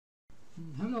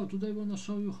So today I want to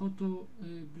show you how to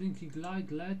blinking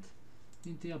light LED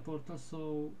in TIA portal,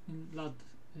 so in LAD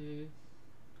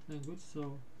language.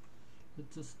 So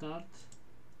let's just start.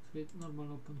 Create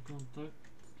normal open contact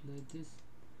like this.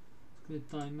 Create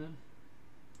timer.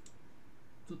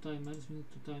 Two timers. We need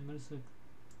two timers, like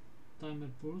timer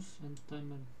pulse and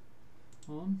timer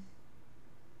on.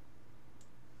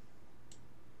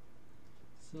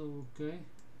 So okay.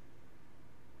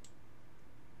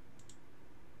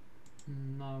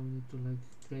 Now we need to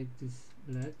create this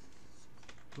LED.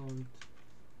 Call it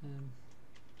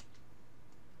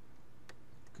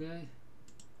okay.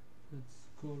 Let's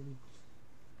call it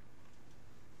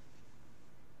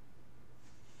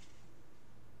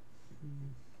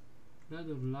LED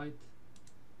or light.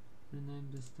 Rename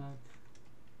the stack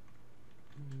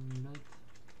LED.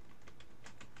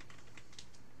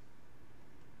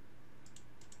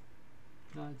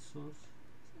 Light source.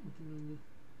 Something like this.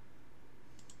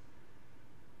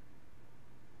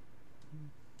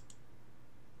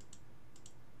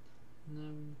 Now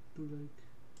we do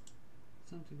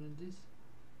something like this.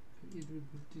 This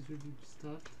will be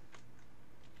start.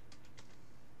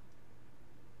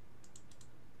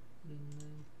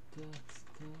 Rename that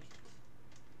start.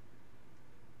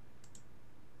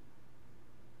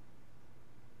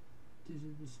 This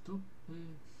will be stop.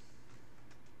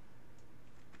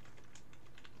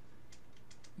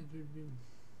 It will be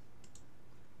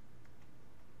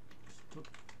stop.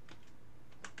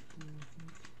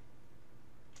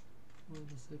 Wait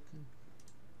a second.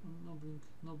 Oh, no blink,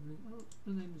 no blink. Oh,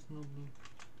 the name is no blink.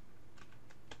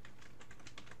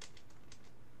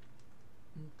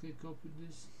 Okay, copy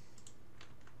this,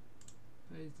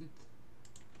 paste it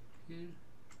here,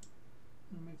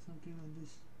 and make something like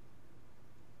this.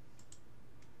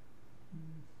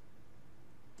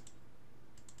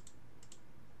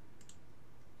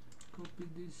 Copy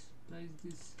this, paste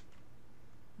this,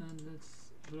 and let's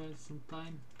write some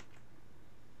time.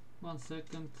 1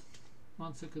 second.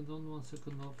 1 second on, 1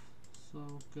 second off. So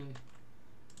okay,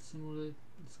 simulate.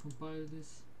 Let's compile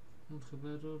this. Don't have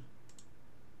error.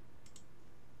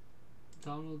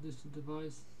 Download this to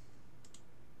device.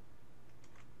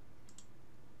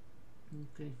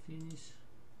 Okay, finish.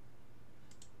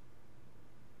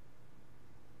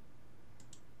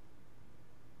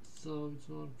 So it's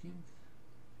working.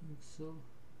 I think so.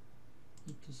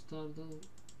 Need to start the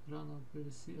run on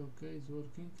PLC. Okay, it's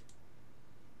working.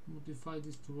 Modify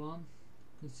this to 1.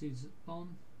 You can see it's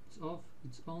on, it's off,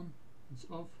 it's on, it's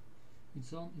off,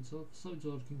 it's on, it's off. So it's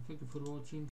working. Thank you for watching.